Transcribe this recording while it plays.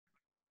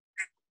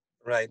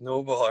Right,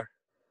 no bother.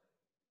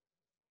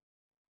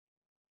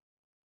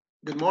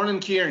 Good morning,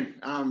 Kieran.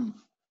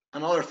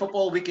 Another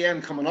football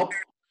weekend coming up.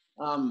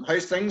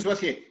 How's things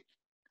with you?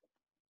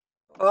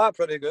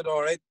 Pretty good,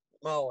 all right.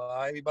 Well,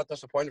 I a bit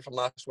disappointed from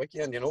last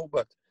weekend,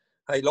 but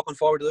hey, looking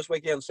forward to this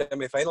weekend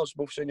semi-finals,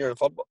 both senior and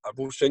football,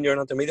 both senior and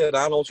intermediate,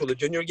 and also the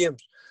junior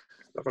games.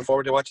 Looking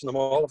forward to watching them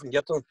all if I can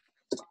get to them.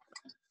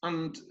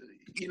 And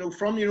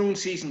from your own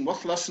season with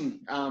Lissan,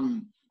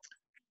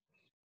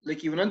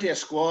 like you went into a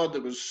squad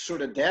that was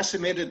sort of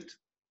decimated.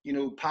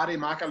 Paddy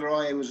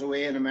McElroy was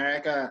away in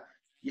America.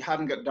 You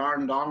hadn't got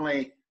Darren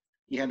Donnelly.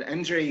 You had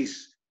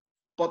injuries,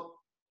 but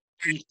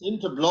you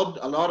seemed to blood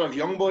a lot of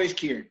young boys,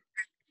 Kieran.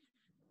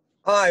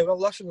 Aye, well,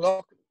 listen,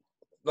 look,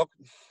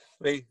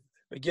 we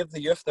give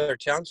the youth their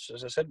chance,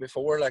 as I said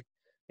before.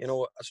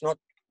 It's not.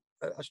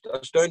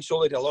 It's down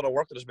solely to a lot of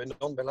work that has been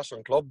done by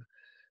Lissan Club.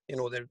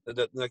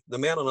 The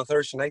men on a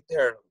Thursday night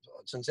there,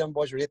 since them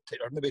boys were 8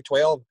 or maybe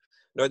 12,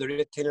 now they're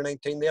 18 or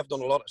 19. They've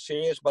done a lot of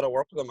serious bit of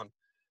work with them, and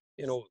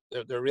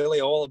they're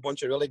really all a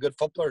bunch of really good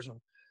footballers. And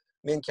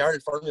me and Karen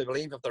firmly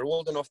believe if they're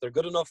old enough, they're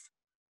good enough.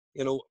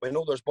 I know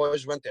there's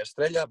boys who went to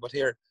Australia, but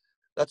here,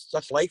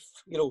 that's life.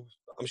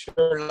 I'm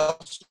sure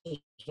that's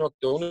not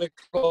the only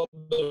club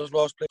that has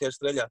lost play to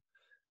Australia,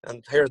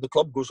 and here the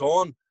club goes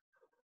on.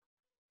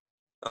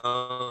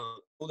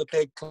 They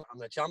played in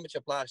the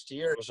championship last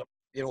year.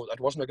 It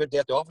wasn't a good day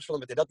at the office for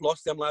them, but they did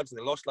lost them lads, and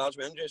they lost lads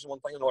with injuries and one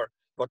thing and another.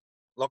 But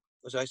look,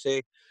 as I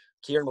say,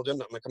 Kieran will do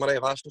it. My committee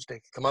have asked us to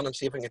come on and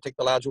see if we can take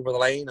the lads over the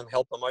line and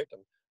help them out,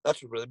 and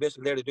that's what we're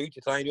basically there to do,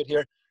 to try and do it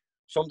here.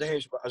 Some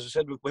days, as I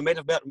said, we might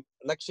have better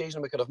next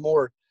season. We could have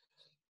more,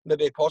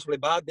 maybe possibly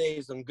bad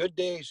days than good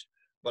days.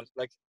 But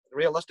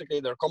realistically,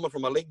 they're coming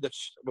from a league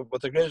that's,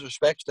 with the greatest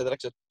respects to the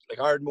likes of like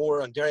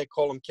Ardmore and Derry,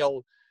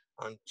 Colmkill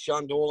and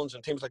Sean Dolans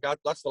and teams like that.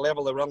 That's the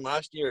level they were on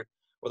last year,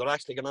 where they're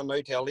actually going on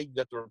now to a league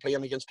that they're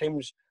playing against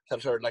teams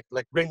that are like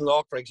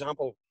Greenlock, for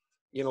example,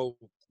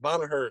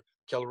 Banagher,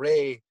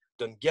 Kilray,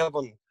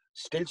 Dungiven,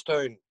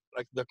 Steelstown.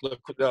 Like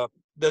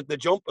the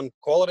jump in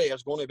quality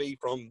is going to be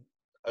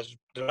as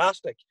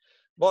drastic.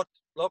 But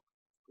look,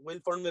 we'll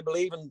firmly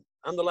believe in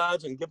the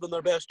lads and give them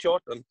their best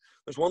shot. And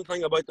there's one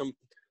thing about them: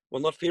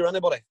 we'll not fear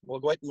anybody. We'll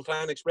go out and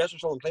try and express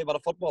ourselves and play a bit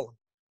of football.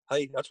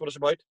 Hey, that's what it's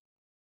about.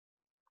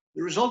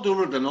 The result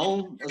over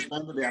Glenolm is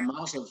meant to be a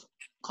massive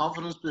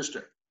confidence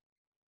booster.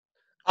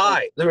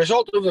 Aye, the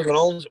result of the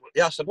Glenolms,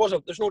 yes, it was.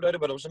 There's no doubt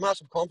about it. It was a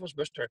massive confidence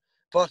booster.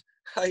 But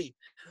hey,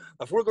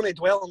 if we're going to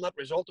dwell on that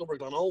result over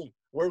Glenolm,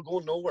 we're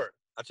going nowhere.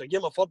 It's a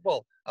game of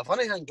football. If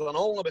anything,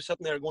 Glenolm will be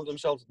sitting there going to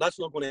themselves, that's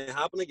not going to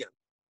happen again.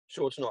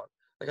 So it's not.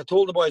 Like I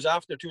told the boys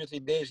after 2 or 3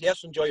 days,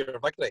 yes, enjoy your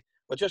victory,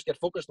 but just get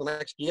focused on the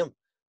next game.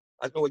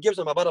 I know it gives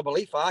them a bit of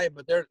belief,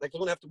 but they're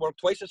going to have to work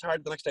twice as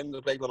hard the next time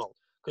they play Glenolm,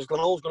 because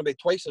Glenolm's going to be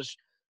twice as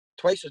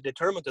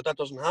determined that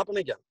doesn't happen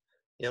again.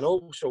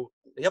 So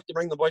you have to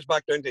bring the boys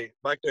back down to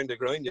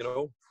ground.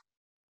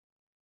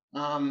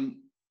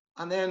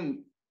 And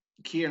then,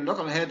 Kieran,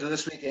 looking ahead to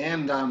this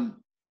weekend, I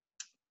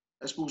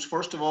suppose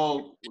first of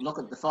all, look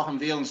at the Faughan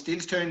Vale and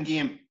Steelstown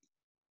game.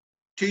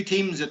 Two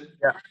teams that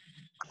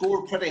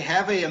score pretty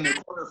heavy in the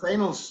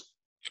quarterfinals.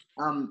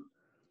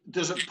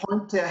 Does it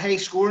point to a high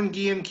scoring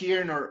game,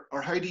 Kieran,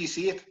 or how do you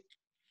see it?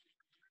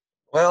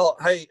 Well,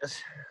 hey,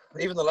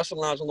 even the Lissan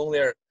lads will know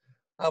there.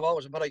 I've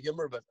always a bit of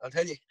humour, but I'll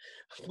tell you,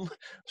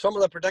 some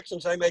of the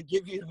predictions I might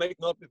give you, they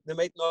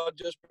might not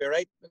just be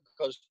right,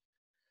 because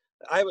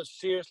I was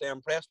seriously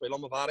impressed by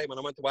Lumavady when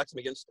I went to watch them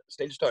against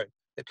Steelstown.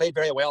 They played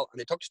very well, and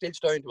they took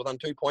Steelstown to within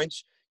 2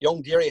 points.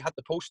 Young Derry hit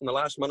the post in the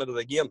last minute of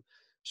the game.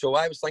 So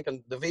I was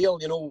thinking the Vale,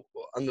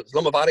 and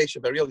Lumavady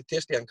should be a really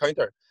tasty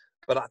encounter.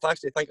 But I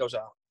actually think it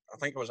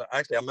was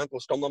actually a mental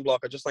stumbling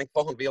block. I just think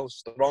Faughan Vale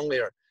strongly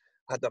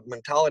had the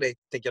mentality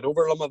to get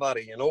over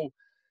Lumavady.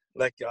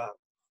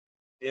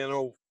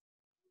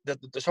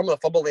 Some of the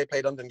football they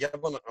played on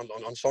Dungiven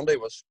on Sunday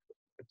was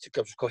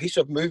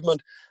cohesive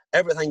movement,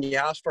 everything you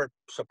asked for,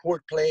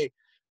 support play.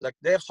 Like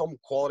they have some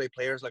quality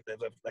players, like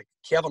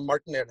Kevin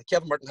Martin there.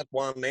 Kevin Martin hit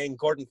 1-9,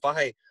 Gordon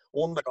Fahey,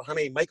 Owen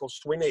McElhenney, Michael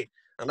Sweeney,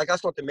 and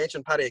that's not to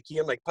mention Paddy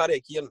O'Kane. Like Paddy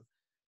O'Kane,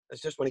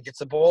 it's just when he gets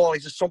the ball,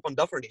 he's just something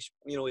different.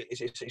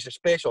 He's a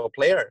special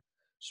player.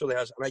 So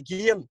there's, and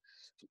again,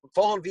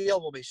 Faughan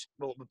Vale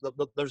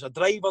there's a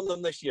drive on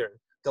them this year.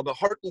 They'll be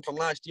hurting from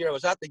last year. I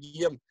was at the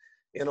game,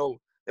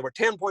 they were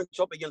 10 points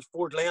up against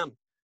Ford Glen,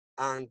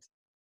 and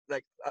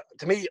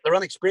to me, their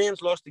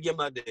inexperience lost the game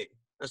that day.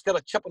 Instead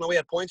of chipping away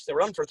at points, they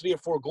were in for 3 or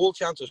 4 goal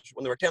chances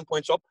when they were 10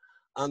 points up,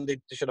 and they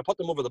should have put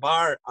them over the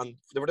bar. And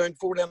they were down.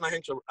 Ford Glen, I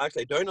think, so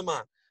actually down a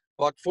man.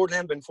 But Ford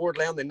Glen being Ford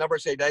Glen, they never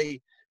say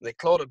die. They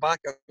clawed it back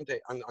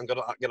and got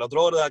a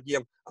draw to that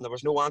game, and there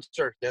was no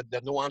answer. They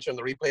had no answer in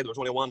the replay. There was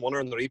only one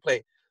winner in the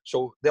replay.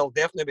 So they'll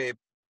definitely be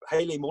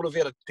highly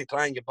motivated to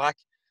try and get back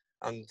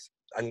and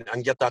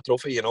get that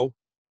trophy.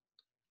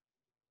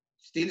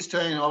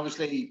 Steelstown,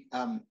 obviously,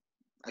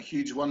 a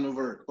huge one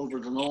over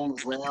Glenolm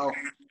as well.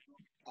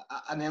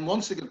 And then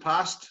once they get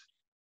past,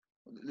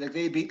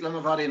 they beat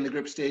Limavady in the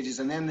group stages,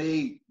 and then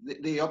they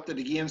upped it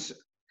against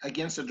a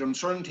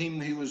Drumsurn team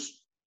who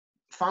was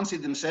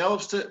fancied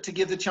themselves to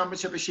give the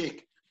championship a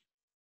shake?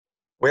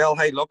 Well,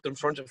 hey, look, they're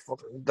from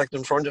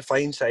a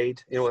fine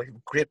side. You know,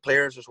 great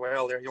players as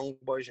well. They're young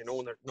boys, you know,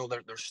 and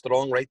they're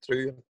strong right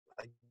through.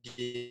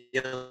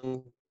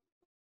 Again,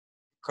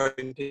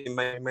 county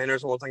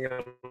minors and one thing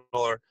or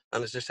another.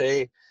 And as I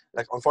say,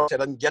 like,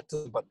 unfortunately, I didn't get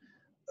to, but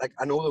like,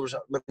 I know there was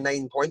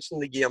 9 points in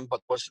the game,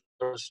 but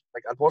there was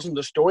like, it wasn't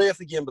the story of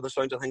the game, but the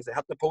sounds of things. They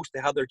had the post, they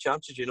had their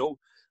chances, you know.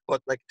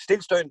 But like,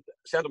 Steelstown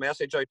sent a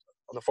message out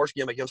on the first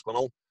game against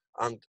Glenelg,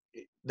 and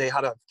they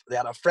had a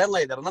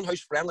friendly, they had an in-house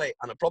friendly,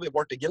 and it probably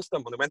worked against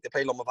them when they went to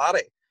play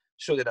Lumavary.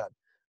 So they did.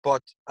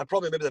 But it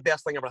probably maybe the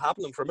best thing ever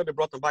happened to them, for maybe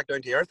brought them back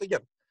down to earth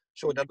again.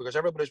 So it did, because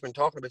everybody's been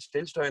talking about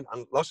Steelstown,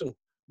 and listen,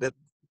 they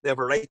have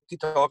a right to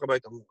talk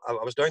about them. I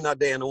was down that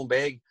day in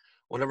Owenbeg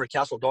whenever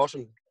Castle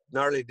Dawson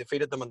narrowly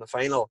defeated them in the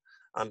final,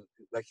 and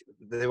like,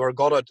 they were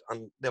gutted,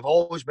 and they've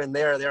always been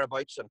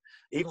thereabouts. And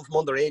even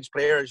from underage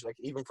players, like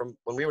even from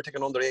when we were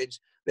taking underage,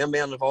 them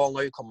men have all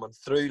now coming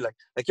through. Like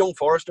young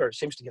Forrester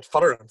seems to get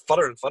fitter and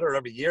fitter and fitter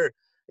every year.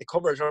 He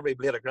covers every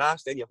blade of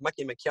grass. Then you have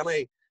Mickey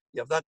McKinney,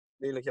 you have that,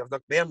 like, you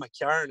have Ben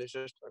McCarron is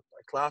just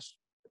a class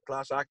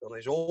act on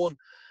his own,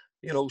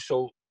 you know.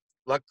 So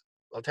look,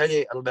 I'll tell you,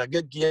 it'll be a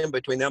good game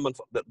between them and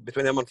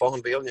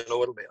Faughan Vale. You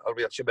know,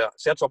 it should be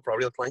sets up for a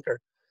real clinker.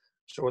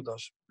 So it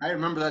does. I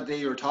remember that day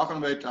you were talking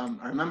about.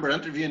 I remember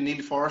interviewing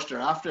Neil Forrester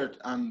after it,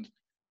 and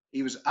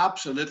he was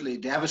absolutely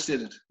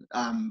devastated,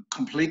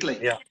 completely.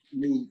 Yeah.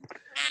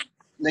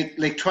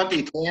 Like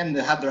 2010,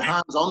 they had their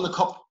hands on the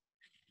cup,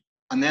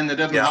 and then they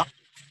didn't. Yeah.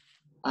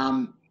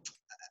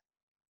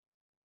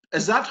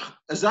 Is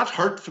that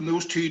hurt from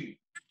those two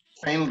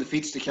final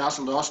defeats to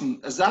Castle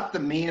Dawson? Is that the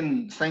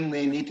main thing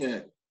they need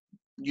to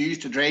use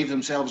to drive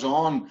themselves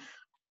on,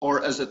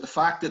 or is it the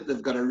fact that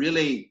they've got a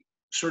really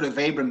sort of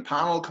vibrant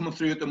panel coming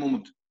through at the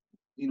moment?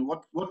 You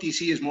know, what do you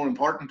see as more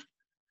important?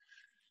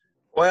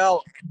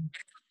 Well,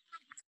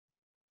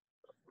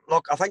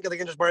 look, I think they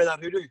can just bury that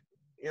hoodoo.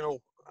 You know,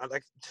 and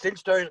like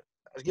Steelstown,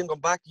 again, going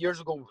back years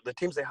ago, the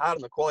teams they had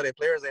and the quality of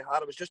players they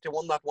had, it was just they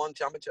won that one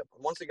championship.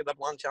 And once they get that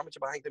one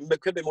championship, I think there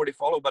could be more to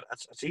follow, but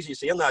it's easy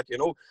saying that, you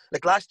know.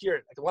 Like last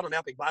year, like, what an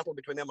epic battle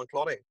between them and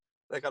Claudy.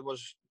 Like, it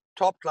was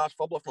top class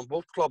football from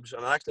both clubs,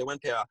 and I actually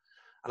went to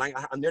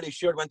I'm nearly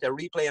sure it went to a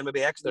replay and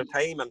maybe extra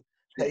time, and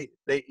they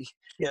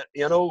yeah,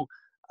 you know,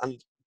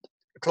 and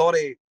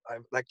Claudy,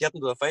 like,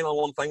 getting to the final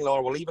one thing,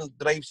 Laura, will even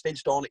drive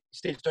Steelstown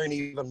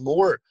even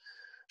more.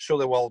 So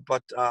they will.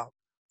 But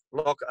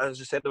look, as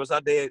I said, there was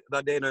that day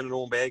down in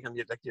Owenbeg, and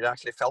you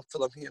actually felt for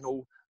them. You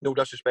know, no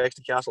disrespect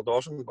to Castle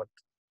Dawson, but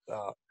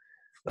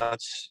I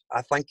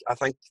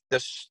think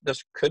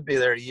this could be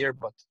their year.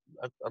 But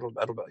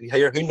it'll be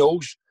here. Who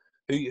knows?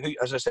 Who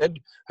as I said,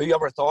 who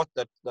ever thought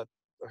that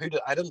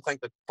I didn't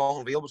think that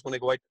Faughan Vale was going to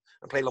go out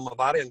and play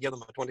Lumavary and give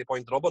them a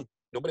 20-point drubbing.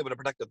 Nobody would have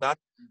predicted that.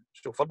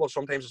 So football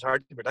sometimes is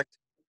hard to predict.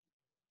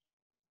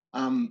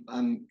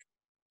 And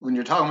when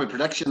you're talking about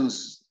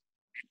predictions,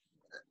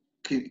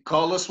 can you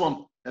call this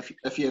one?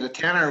 If you had a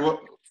tenner,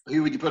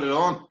 who would you put it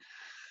on?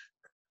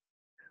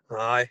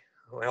 Aye,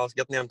 well,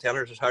 getting them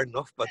tenners is hard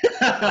enough, but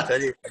I'll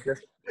tell you,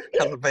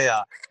 it'll be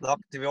look,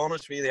 to be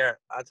honest with you, there,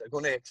 it's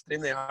going to be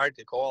extremely hard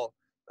to call.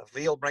 If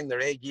Vale bring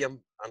their A game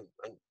and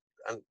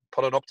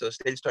put it up to the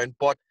Steelstown,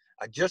 but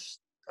I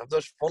have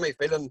this funny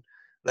feeling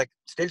like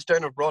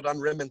Steelstown have brought on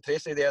Raymond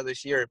Tracy there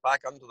this year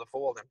back into the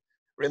fold, and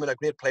Raymond a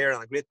great player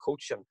and a great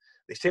coach, and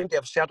they seem to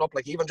have set up,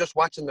 like, even just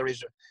watching the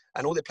reserve.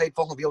 I know they played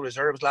Faughan Vale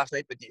reserves last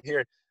night, but you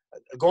hear,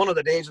 gone are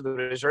the days of the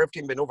reserve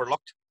team being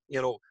overlooked.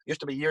 You know,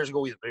 used to be years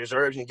ago, the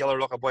reserves and Giller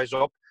look at boys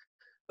up.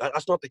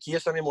 That's not the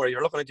case anymore.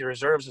 You're looking at your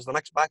reserves as the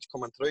next batch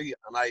coming through,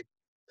 and I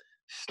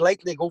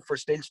slightly go for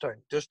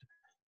Steelstown, just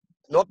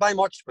not by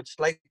much, but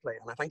slightly.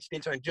 And I think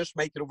Steelstown just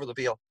might get over the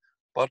Vale,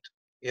 but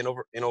you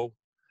know,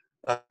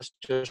 that's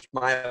just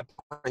my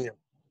opinion.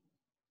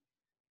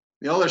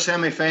 The other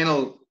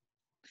semi-final,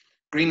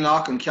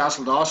 Greenlock and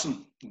Castle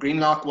Dawson.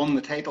 Greenlock won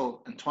the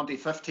title in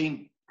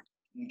 2015,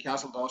 and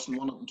Castle Dawson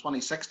won it in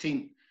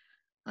 2016.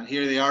 And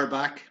here they are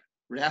back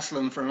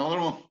wrestling for another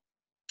one.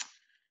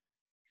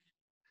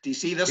 Do you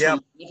see this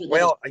one?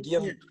 Well,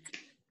 again,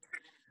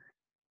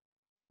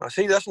 I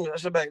see this one.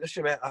 This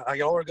should be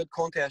another good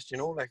contest, you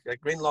know. Like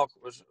Greenlock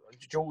was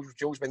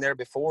Joe's been there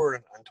before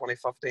in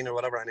 2015 or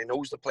whatever, and he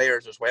knows the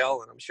players as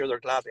well, and I'm sure they're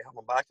glad to have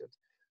him back.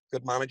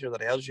 Good manager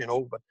that he is, you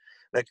know. But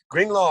like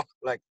Greenlock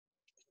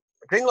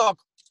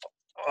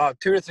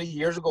 2 or 3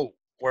 years ago,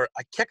 were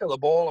a kick of the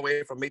ball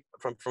away from me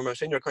from a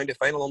senior county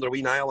final under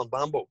Wee Nile and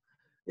Bambo.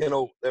 You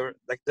know,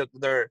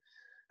 they're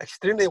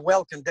extremely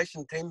well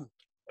conditioned team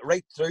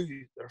right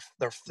through.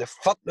 Their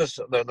fitness,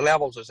 the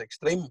levels is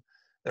extreme.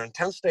 Their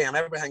intensity and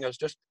everything is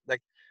just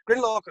like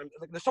Greenlock.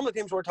 Like, some of the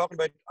teams we're talking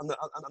about on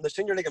the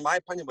senior league, in my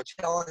opinion, would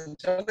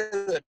challenge any of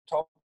the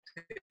top.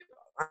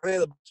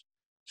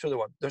 So they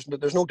would.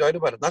 There's no doubt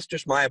about it. That's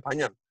just my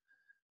opinion.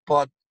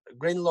 But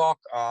Greenlock,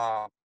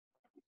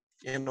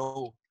 you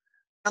know,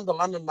 and the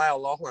London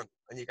Niall Loughlin,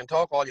 and you can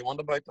talk all you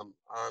want about them,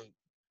 and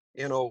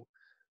you know,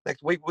 like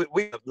we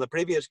on the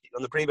previous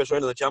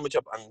round of the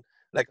championship, and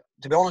like,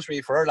 to be honest with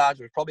you, for our lads,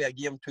 it was probably a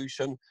game too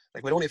soon.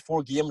 Like, we'd only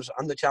 4 games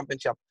in the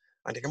championship,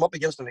 and to come up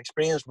against an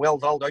experienced,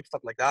 well-drilled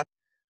outfit like that,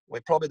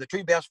 with probably the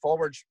 2 best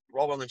forwards,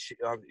 rather than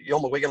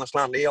Young McWigan and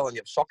Slan Neil, and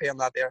you have Sucky and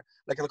that there.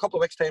 Like, in a couple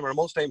of weeks' time or a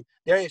month's time,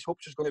 Derry's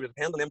hopes is going to be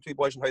dependent on them 2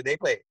 boys and how they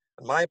play,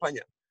 in my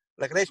opinion.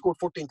 Like, they scored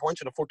 14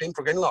 points out of 14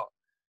 for Greenlaw.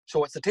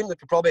 So it's the team that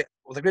could probably,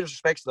 with the greatest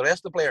respects to the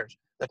rest of the players,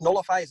 that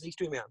nullifies these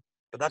 2 men.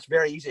 But that's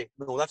very easy.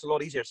 No, that's a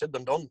lot easier said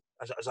than done,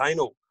 as I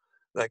know.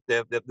 Like,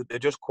 they're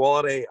just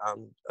quality,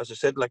 and as I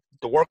said, like,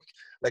 the work,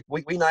 like,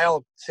 we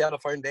now set a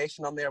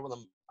foundation on there with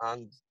them,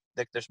 and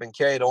like, there's been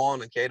carried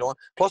on and carried on.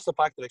 Plus the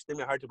fact that it's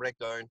extremely hard to break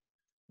down.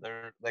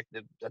 They're like,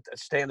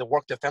 it's staying to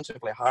work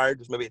defensively hard.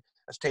 There's maybe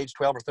a stage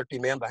 12 or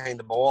 13 men behind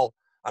the ball,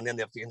 and then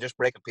you can just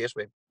break a pace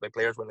by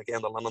players with like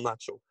Endalyn and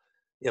that. So,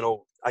 you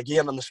know,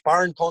 again, in the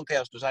sparring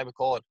contest, as I would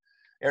call it,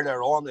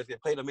 earlier on, if they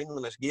played a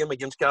meaningless game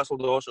against Castle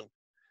Dawson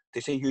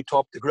to see who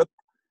topped the group,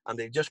 and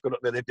they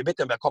beat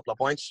them by a couple of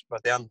points,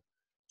 but then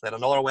they had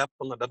another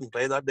weapon that didn't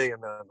play that day,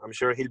 and I'm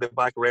sure he'll be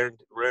back rearing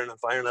and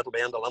firing. That'll be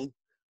Endalyn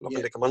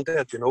looking to come into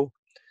it, you know.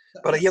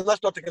 But again,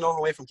 that's not taking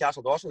away from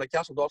Castle Dawson. Like,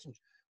 Castle Dawson,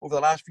 over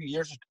the last few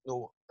years, you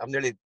know, I've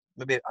nearly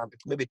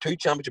maybe 2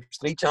 championships,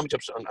 3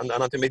 championships, and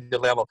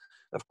intermediate level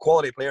of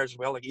quality players as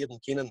well, like Aidan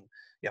Keenan.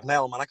 You have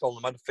Niall Manickle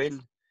in the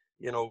midfield.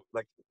 You know,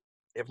 like,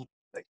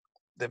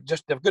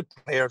 they've good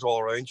players all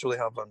around. So they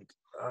have, and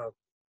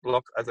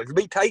look, it'll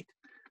be tight.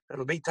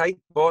 It'll be tight,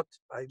 but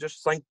I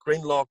just think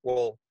Greenlock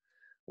will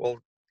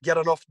get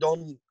enough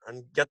done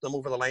and get them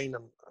over the line.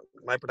 And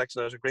my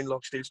prediction is a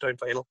Greenlock Steelstown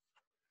final.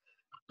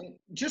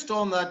 Just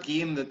on that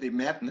game that they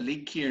met in the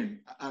league,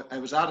 Kieran, I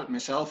was at it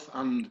myself,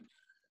 and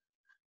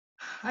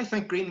I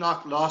think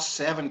Greenlock lost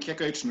 7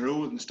 kickouts in a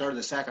row at the start of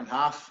the second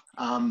half.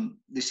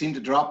 They seemed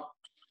to drop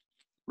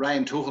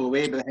Ryan Tohol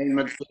away behind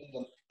midfield,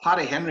 and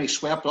Paddy Henry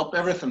swept up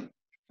everything.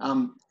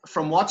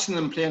 From watching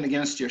them playing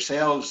against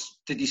yourselves,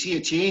 did you see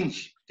a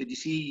change? Did you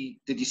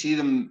see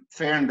them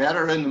faring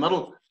better in the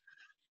middle?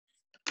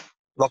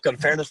 Look, in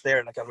fairness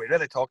there, like, we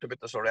really talked about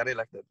this already,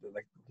 like,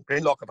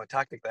 Greenlock have a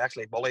tactic. They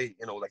actually bully,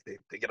 you know, like,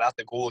 they get at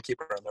the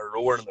goalkeeper and they're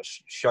roaring and they're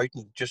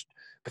shouting just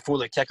before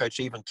the kickouts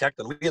even kicked.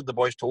 And we had the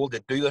boys told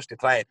to do this to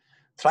try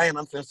and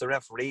influence the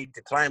referee,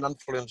 to try and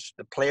influence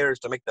the players,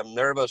 to make them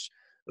nervous.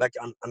 Like,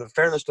 and in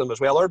fairness to them as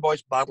well, our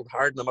boys battled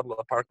hard in the middle of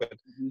the park, but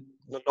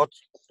not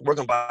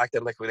working back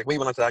there. Like, we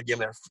went into that game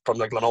there from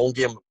the Glenolm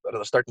game at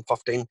the starting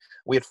 15.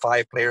 We had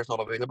 5 players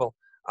not available,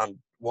 and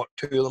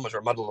 2 of them was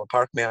our middle of the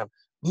park men.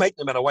 Might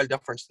have made a wild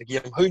difference in the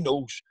game. Who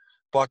knows?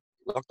 But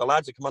look, the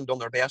lads have come and done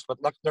their best.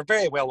 But look, they're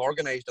very well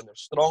organised and they're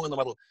strong in the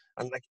middle.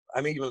 And like, I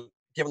mean, even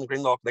given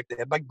Greenlock, like,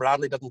 the big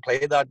Bradley didn't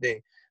play that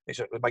day. He's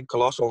a big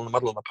colossal in the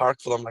middle of the park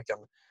for them. Like,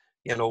 and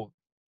you know,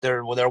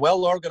 they're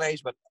well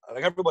organised. But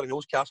like, everybody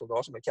knows Castle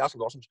Dawson. Like, Castle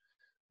Dawson's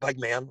big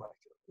men.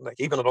 Like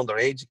even at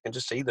underage, you can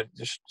just see they're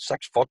just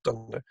 6 foot,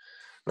 and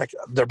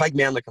they're big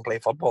men that can play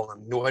football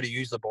and know how to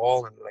use the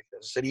ball. And like I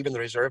said, even the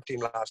reserve team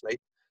last night.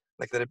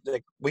 Like,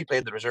 we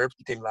played the reserve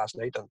team last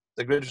night, and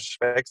the greatest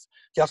respect,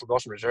 Castle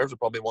Dawson reserves have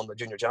probably won the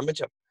junior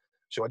championship.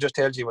 So it just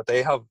tells you what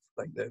they have.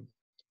 Like,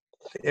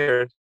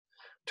 they're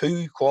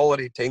 2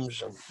 quality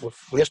teams, and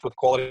laced with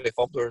quality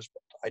footballers.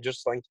 I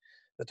just think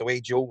that the way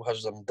Joe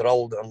has them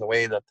drilled and the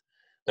way that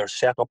they're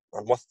set up,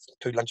 and with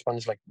 2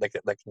 linchpins like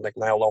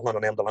Niall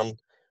Loughlin and Endalyn,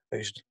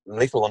 who's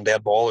lethal on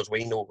dead ball, as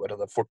we know. Out of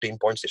the 14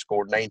 points, they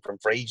scored 9 from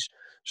frees,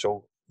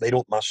 so they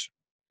don't miss.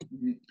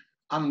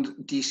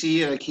 And do you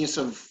see a case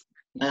of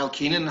Niall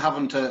Keenan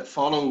having to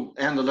follow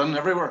Endalyn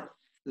everywhere?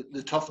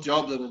 The tough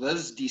job that it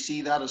is. Do you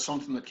see that as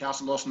something that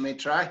Castle Dawson may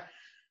try?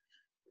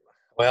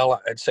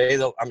 Well, I'd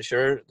say I'm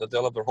sure that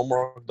they'll have their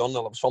homework done.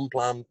 They'll have some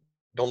plan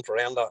done for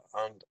Enda,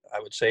 and I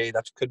would say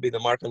that could be the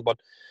marking. But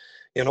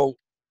you know,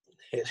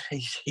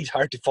 he's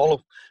hard to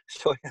follow.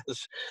 So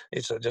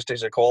he's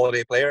a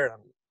quality player.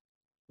 And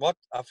what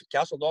if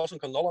Castle Dawson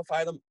can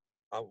nullify them,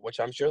 which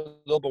I'm sure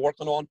they'll be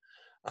working on.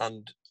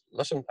 And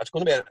listen, it's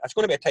going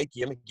to be a tight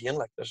game again.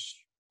 Like, there's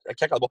a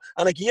kick out the ball,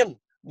 and again,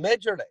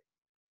 majorly,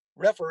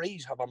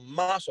 referees have a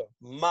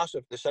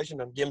massive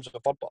decision in games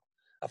of football.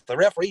 If the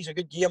referee's a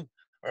good game,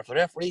 or if the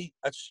referee,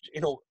 it's,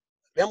 you know,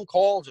 them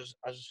calls is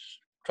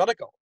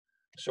critical.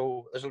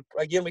 So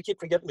again, we keep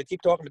forgetting, we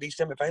keep talking about these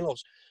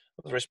semi-finals.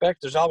 With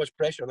respect, there's always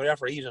pressure on the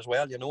referees as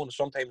well, you know, and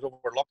sometimes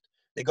overlooked.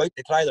 They go out,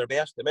 they try their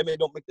best. They maybe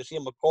don't make the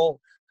same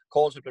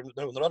calls. They're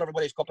not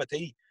everybody's cup of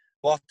tea,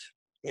 but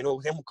you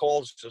know, them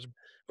calls,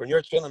 when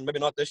you're training, maybe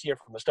not this year,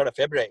 from the start of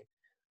February,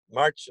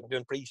 March, and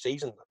doing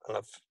pre-season, and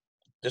if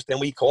just them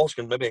wee calls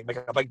can maybe make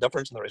a big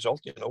difference in the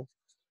result, you know.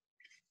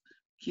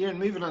 Kieran,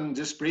 moving on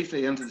just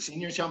briefly into the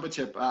senior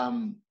championship,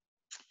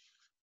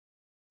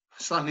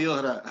 Slan Neil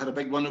had a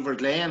big win over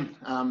Glen.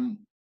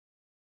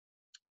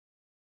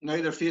 Now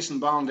they're facing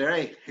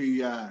Derry, who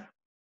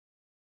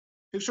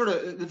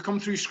they've come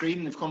through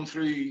Screen, they've come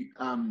through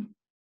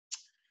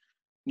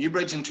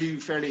Newbridge in 2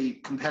 fairly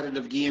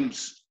competitive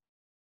games.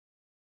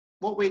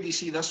 What way do you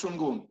see this one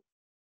going?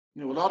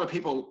 You know, a lot of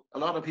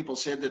people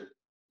said that,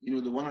 you know,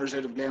 the winners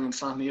out of Glen and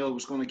Slan Neil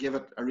was going to give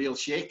it a real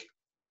shake.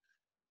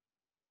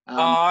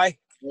 Aye,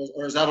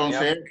 or is that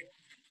unfair?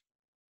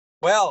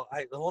 Well,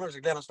 the owners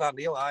of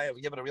Glenaslandale, I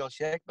have given it a real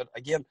shake, but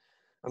again,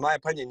 in my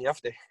opinion, you have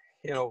to,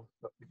 you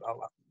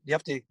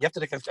have to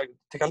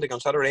take into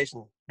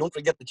consideration. Don't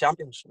forget the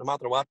champions, no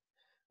matter what.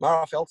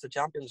 Marafelt's the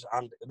champions,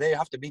 and they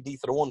have to be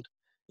dethroned.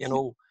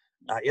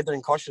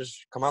 Adrian Kush has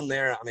come in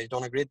there, and he's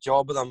done a great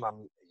job with them,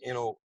 and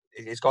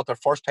he's got their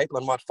first title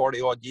in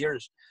 40 odd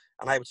years,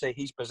 and I would say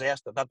he's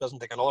possessed that doesn't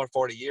take another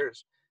 40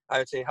 years. I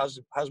would say has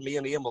me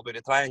and Ian will be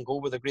to try and go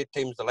with the great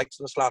teams, the likes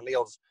of the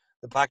Slantnails,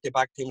 the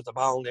back-to-back teams, the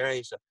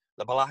Ballinderries,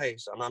 the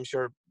Ballahis, and I'm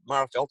sure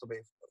Marafelt will be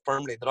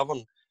firmly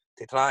driven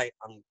to try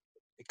and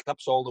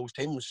eclipse all those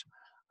teams.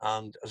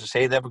 And as I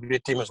say, they have a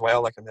great team as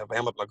well. Like, and they have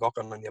Emmett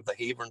McGuckin and you have the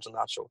Haverns and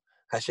that. So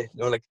I say,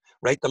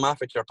 write them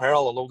off at your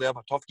peril. Although they have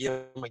a tough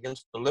game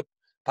against the Loop,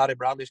 Paddy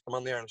Bradley's come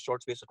in there in a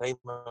short space of time.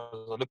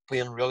 The Loop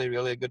playing really,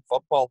 really good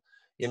football.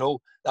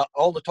 That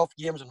all the tough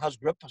games and his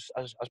grip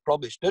has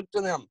probably stood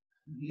to them.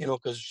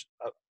 Because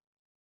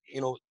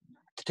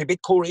to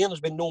beat Korean has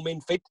been no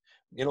mean feat.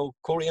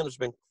 Korean has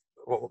been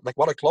like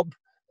what a club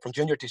from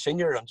junior to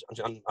senior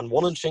and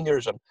won in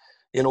seniors, and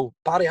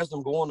Paddy has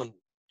them going, and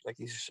like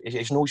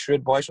he's no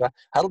shrewd boy, so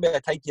that'll be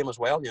a tight game as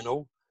well.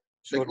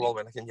 So it will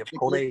be. Like, and you have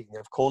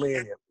Coney,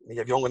 and you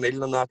have Young and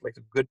Neil and that, like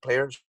the good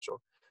players. So,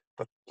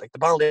 but like the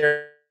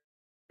Ballinder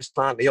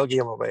Slantnail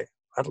game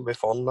that'll be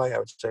fun. I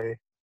would say.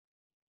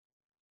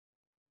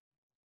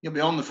 You'll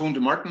be on the phone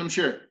to Martin, I'm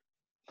sure.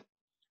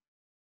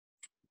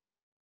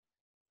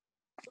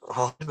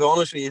 To be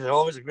honest with you, he's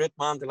always a great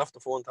man to lift the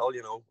phone and tell,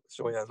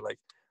 so yeah, like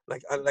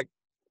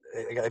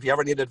if you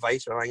ever need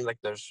advice or anything, like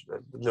there's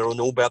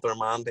no better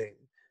man to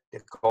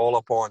call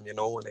upon, and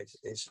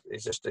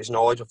he's just, his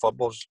knowledge of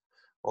football's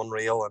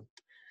unreal, and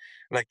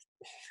like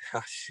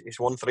he's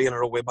won 3 in a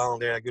row with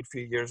Ballinder a good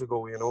few years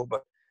ago,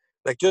 but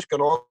like just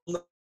going on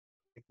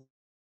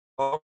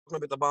talking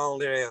about the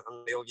Ballinder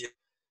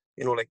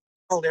and like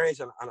Ballinder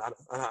is a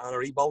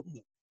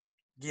rebuilding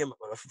game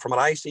from what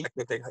I see.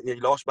 Like, you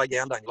lost Big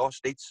End and you lost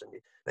States, and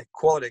like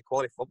quality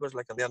footballers,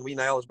 like, and then we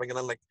Niall is bringing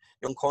in like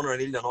young Conor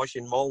and Neil and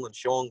Oisin Mull and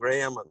Sean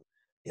Graham, and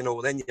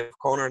then you have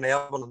Conor and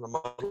Evan in the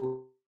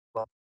middle.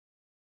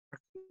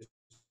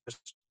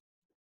 Just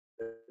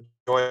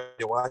enjoy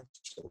the watch.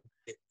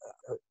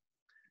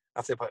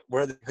 After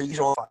who's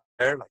on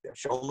fire, like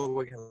Sean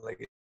Wigan,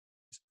 like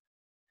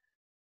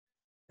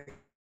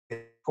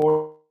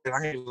scored.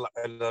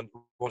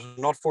 Was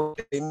not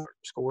 14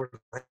 scored.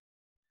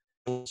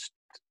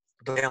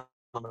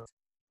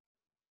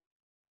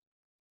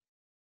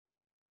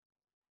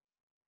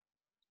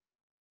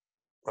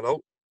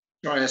 Hello?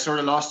 Sorry, I sort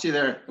of lost you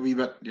there a wee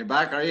bit. You're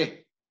back, are you?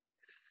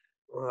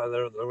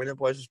 They're winning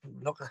boys.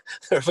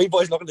 There are 3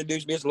 boys looking to do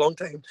space a long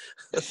time.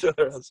 So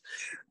there is.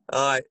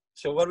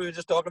 So what were we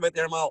just talking about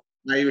there, Mal?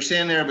 Now, you were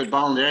saying there about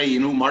Ballinderry,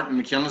 Martin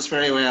McKinless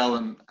very well,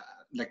 and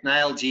like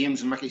Niall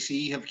James and Mickey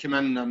C have come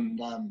in, and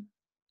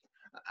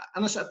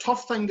it's a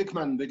tough thing to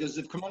come in because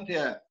they've come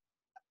into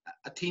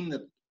a team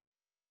that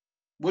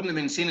wouldn't have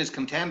been seen as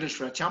contenders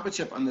for a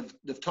championship, and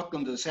they've took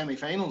them to the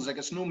semi-finals. Like,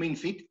 it's no mean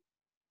feat.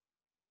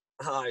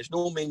 It's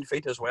no mean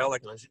feat as well.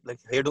 Like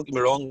here, don't get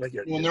me wrong. Like,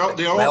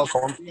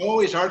 they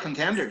always are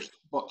contenders,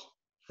 but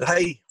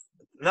hey,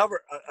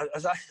 never.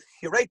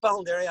 You write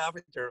Ballinderry off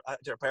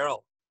at your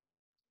peril.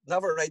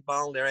 Never write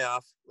Ballinderry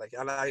off. Like,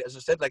 and as I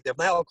said, like, they've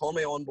Niall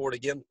Conway on board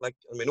again. Like,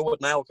 and we know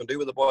what Niall can do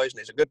with the boys, and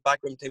he's a good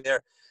backroom team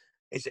there.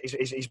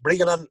 He's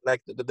bringing in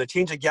like the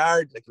change of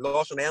guard, like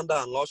Lawson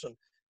Enda and Lawson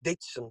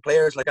Dietz and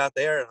players like that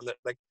there, and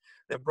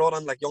they've brought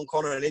in like young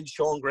Conor and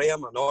Sean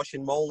Graham and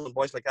Oisin Mull and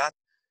boys like that.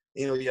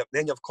 Then you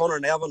have Conor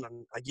and Evan,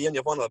 and again you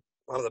have one of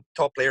the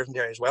top players in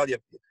there as well. You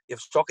have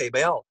Stucky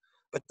Bell,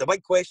 but the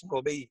big question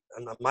will be,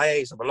 and my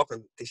eyes are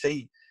looking to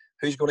see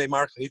who's going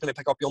to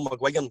pick up young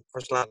McGuigan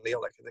for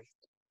Slantnail. Like,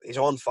 he's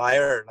on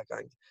fire. Like,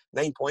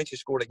 9 points he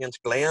scored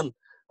against Glen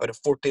out of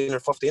 14 or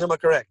 15. Am I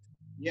correct?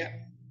 Yeah.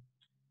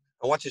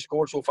 And what's he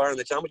scored so far in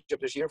the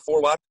championship this year?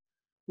 4 what?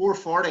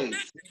 440.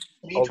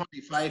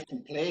 325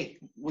 can play,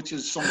 which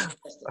is something.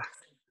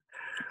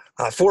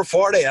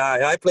 440.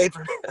 I played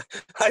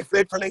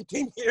for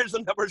 19 years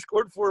and never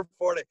scored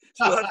 440.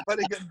 So that's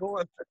pretty good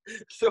going.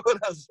 So it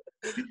is.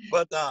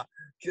 But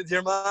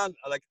your man,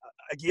 like,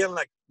 again,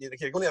 like, you're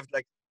going to have,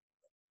 like,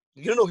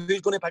 you don't know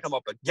who's going to pick him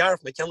up, but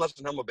Gareth McKinless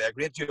and him will be a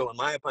great duel in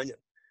my opinion.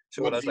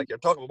 So it is, like, you're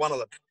talking about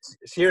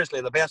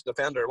the best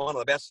defender, one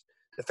of the best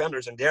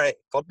defenders in Derry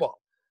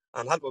football,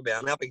 and that would be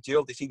an epic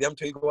duel to see them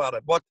two go at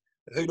it. But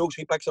who knows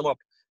who picks him up?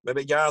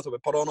 Maybe Gareth will be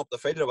put on up the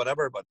field or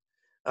whatever, but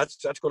that's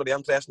going to be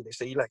interesting to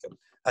see. Like,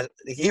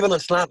 even in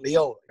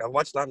Slantnail, I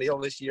watched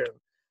Slantnail this year,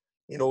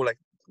 like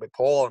with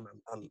Paul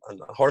and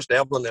Horst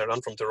Devlin, they're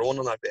in from Tyrone,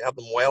 and they have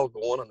them well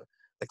going, and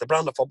like the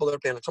brand of football they're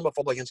playing, like some of the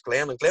football against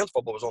Glen, and Glen's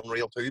football was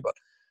unreal too, but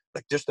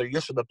like just their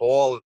use of the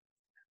ball,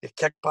 the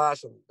kick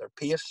pass and their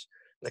pace,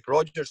 like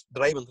Rogers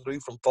driving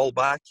through from full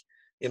back,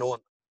 and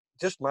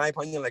just my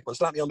opinion, like when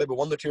Slantnail maybe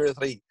won the 2 or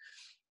 3,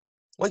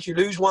 once you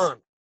lose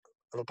one,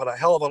 it'll put a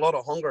hell of a lot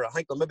of hunger. I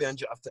think they'll maybe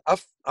enjoy,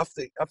 if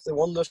they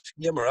won this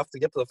game, or if they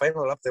get to the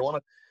final, or if they won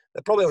it,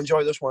 they'll probably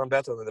enjoy this one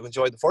better than they've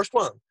enjoyed the first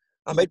one.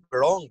 I might be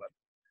wrong, but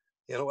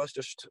it's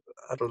just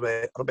it'll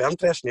be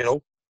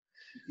interesting.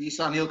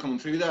 Lissan Hill coming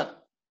through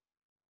that.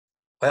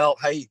 Well,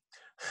 hey,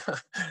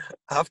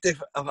 I'm going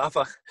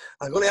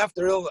to have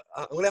to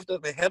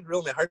let my head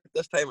rule my heart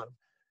this time.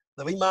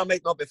 The wee man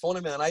might not be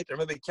phoning me tonight, or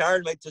maybe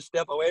Karen might just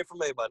step away from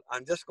me, but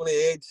I'm just going to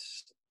age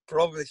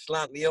probably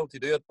slant Neil to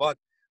do it. But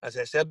as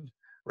I said,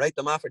 write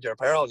them off at your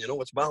peril.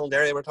 It's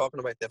Derry we're talking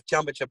about. They have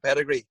championship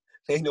pedigree.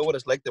 They know what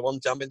it's like to win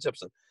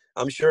championships. And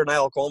I'm sure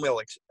Niall Comey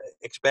will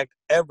expect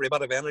every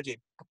bit of energy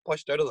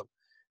pushed out of them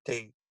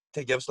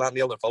to give Slant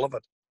Neil the full of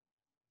it.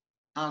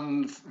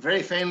 And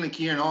very finally,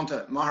 Kieran, on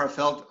to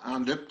Magherafelt,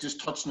 and Luke just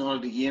touching on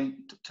it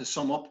again to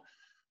sum up.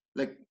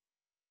 Like,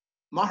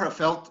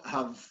 Magherafelt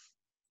have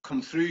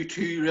come through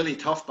two really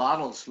tough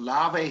battles.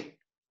 Lavey,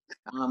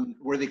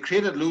 where they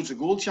created loads of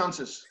goal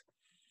chances,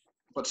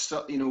 but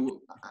still,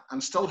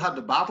 and still had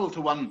the battle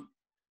to win.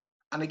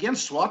 And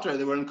against Swatter,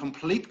 they were in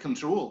complete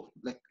control,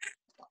 like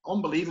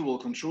unbelievable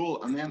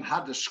control, and then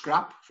had to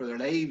scrap for their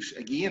lives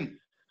again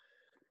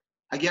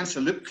against a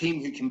Loop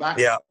team who came back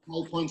 5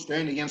 points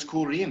down against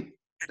Coleraine.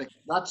 Like,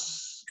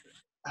 that's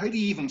how do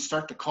you even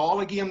start to call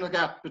a game like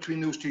that between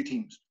those two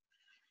teams?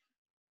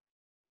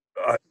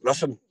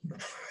 Listen,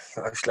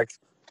 it's like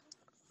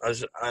I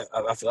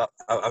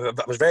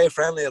was very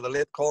friendly of the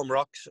late Colm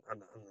Rocks,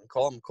 and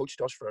Colm coached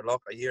us for a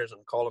lot of years,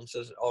 and Colm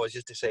always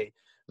used to say,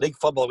 league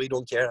football we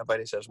don't care about.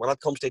 He says, when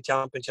it comes to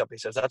championship, he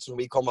says, that's when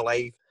we come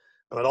alive.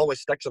 And it always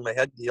sticks in my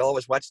head. You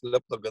always watch the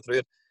Lip, they'll go through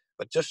it.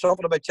 But just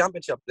something about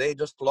championship, they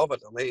just love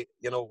it. And they,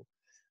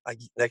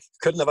 they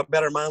couldn't have a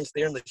better man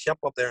steering the ship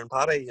up there in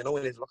Paddy, and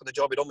he's looking at the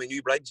job he done with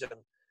New Bridge, and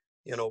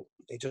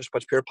he just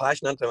puts pure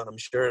passion into it. And I'm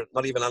sure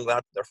not even on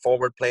that, their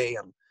forward play,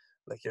 and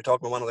like you're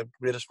talking about one of the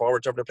greatest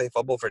forwards ever to play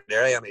football for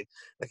Derry, and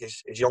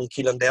his young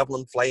Keelan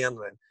Devlin flying,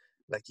 and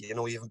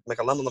you've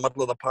McAllen in the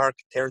middle of the park,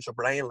 Terence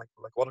O'Brien, like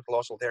what a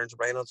colossal Terence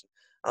O'Brien is,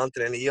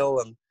 Anthony Neal,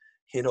 and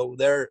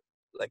they're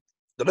like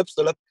the Lip's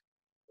the Lip.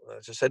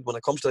 As I said, when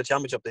it comes to the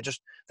championship,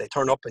 they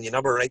turn up, and you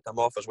never write them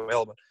off as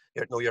well. But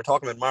you're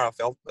talking about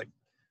Magherafelt, like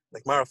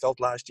Magherafelt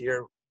last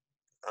year,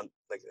 and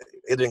like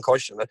Adrian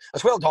Cush, and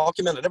it's well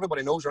documented.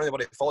 Everybody knows, or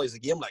anybody who follows the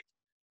game,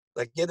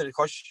 like Adrian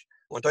Cush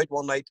went out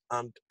one night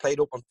and played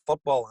open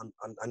football,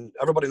 and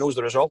everybody knows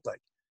the result.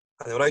 Like,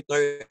 and they went out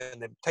now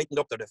and they've tightened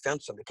up their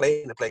defence, and they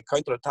play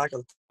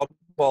counter-attacking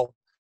football.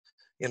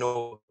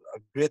 A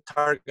great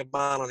target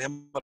man on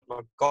him,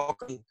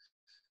 McGuckin,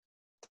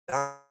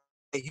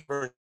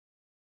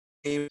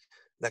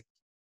 like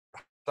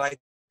try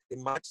to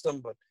match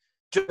them, but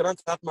just get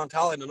into that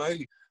mentality. And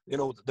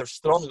now, they're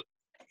strong.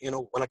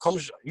 When it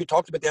comes, you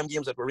talked about them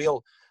games that were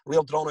real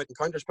drawn out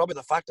encounters. Probably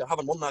the fact of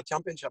having won that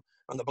championship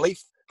and the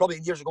belief, probably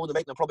years ago, they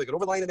might not probably get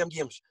over the line in them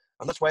games.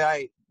 And that's why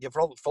I give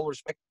full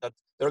respect that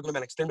they're going to be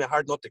an extremely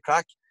hard nut to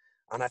crack.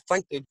 And I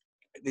think they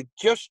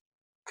just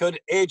could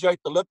age out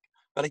the Lip.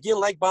 But again,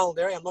 like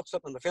Ballinderry, I'm not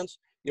sitting on the fence.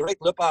 You write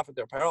Lip off at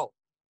their peril.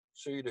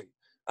 So you do.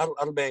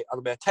 It'll be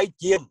a tight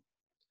game.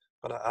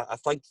 But I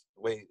think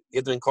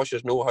Adrian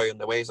Cush's know-how and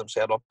the ways I'm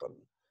set up, and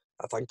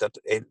I think that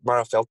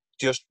Magherafelt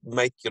just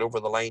might get over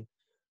the line.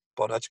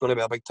 But it's going to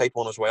be a big tight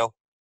one as well.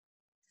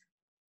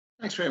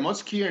 Thanks very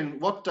much, Kieran.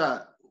 What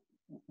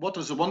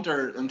does the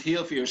winter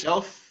entail for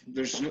yourself?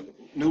 There's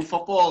no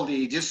football. Do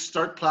you just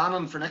start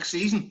planning for next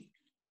season?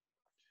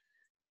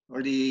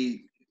 Or do you...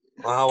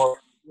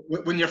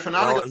 when you're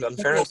fanatical, in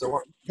fairness,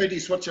 how do you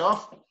switch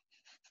off?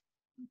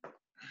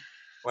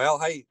 Well,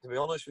 hey, to be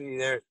honest with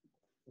you,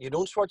 you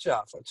don't switch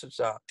off. It's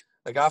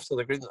like after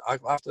the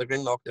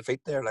Greenlock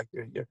defeat there, like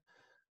you're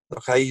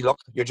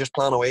just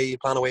planning away. You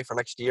plan away for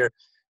next year.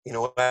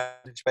 I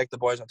expect the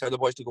boys. I tell the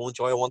boys to go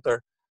enjoy a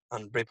winter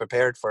and be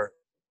prepared for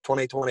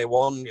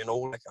 2021.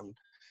 And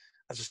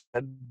as I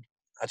said,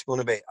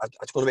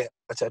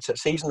 it's a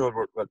season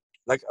where,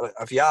 like,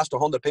 if you asked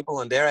 100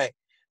 people in Derry,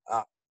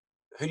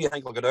 who do you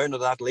think will go down to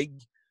that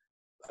league?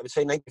 I would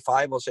say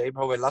 95 will say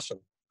probably Lissan.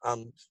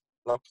 And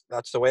look,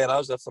 that's the way it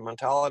is. That's the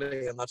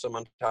mentality, and that's the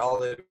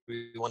mentality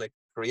we want to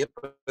create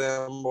for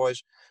them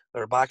boys.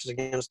 Their backs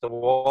against the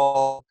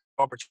wall.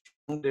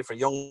 Opportunity for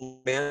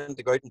young men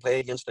to go out and play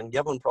against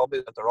Given, probably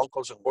that their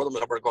uncles and more of them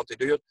never got to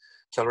do it.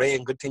 Kilray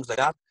and good teams like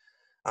that.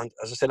 And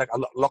as I said, like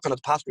looking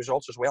at past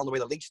results as well, and the way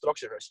the league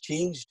structure has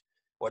changed,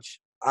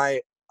 which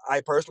I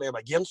personally am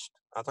against.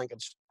 I think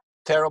it's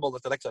terrible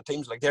that the likes of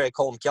teams like Derry,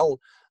 Colm Kill,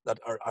 that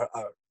are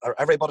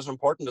every bit as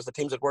important as the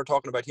teams that we're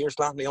talking about here,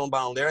 Slantley and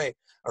Ballinderry,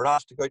 are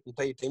asked to go out and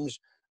play teams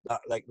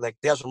that, like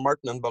Desmond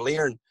Martin and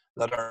Balliern,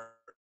 that are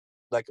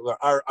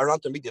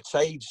intermediate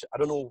sides. I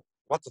don't know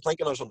what the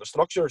thinking is on the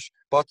structures,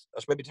 but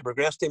it's maybe to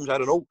progress teams, I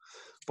don't know.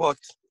 But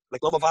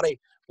like Limavady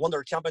won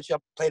their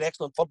championship, played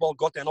excellent football,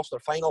 got to an Ulster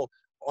final,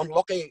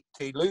 unlucky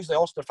to lose the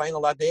Ulster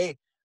final that day,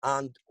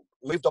 and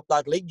moved up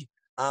that league.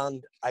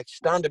 And I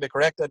stand to be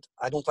corrected.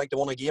 I don't think they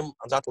won a game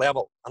on that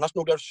level. And that's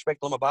no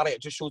disrespect to Limavady.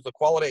 It just shows the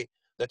quality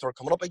that they're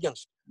coming up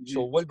against. Mm-hmm.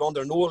 So we'll be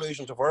under no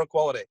illusions of our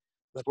quality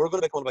that we're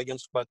going to be coming up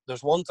against. But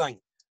there's one thing.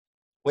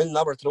 We'll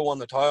never throw on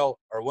the towel,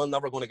 or we're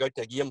never going to go out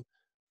to a game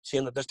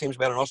saying that this team's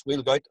better than us.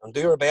 We'll go out and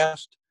do our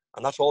best,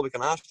 and that's all we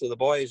can ask to the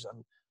boys.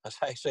 And as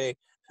I say,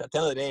 at the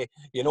end of the day,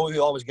 you know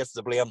who always gets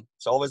the blame.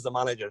 It's always the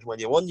managers. When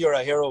you win, you're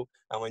a hero,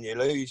 and when you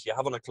lose, you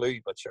haven't a clue.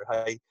 But sure,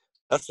 hey,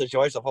 that's the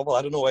joys of football.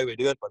 I don't know why we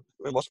do it, but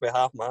we must be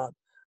half mad.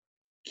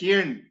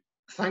 Kieran,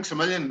 thanks a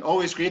million.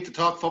 Always great to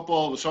talk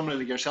football with somebody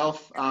like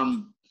yourself.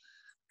 And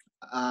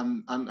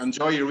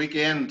enjoy your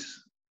weekend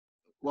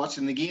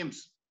watching the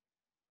games.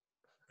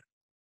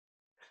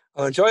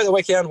 I enjoy the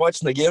weekend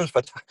watching the games,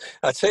 but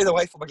I'd say the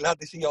wife will be glad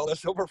to see all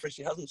this over, for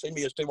she hasn't seen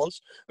me as 2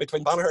 months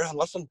between Banner and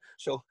Lissan.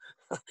 So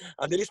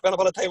I need to spend a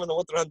bit of time in the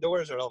winter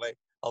indoors, or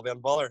I'll be in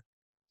bother.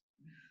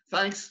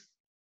 Thanks.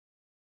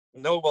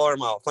 No bother,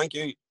 Mal. Thank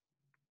you.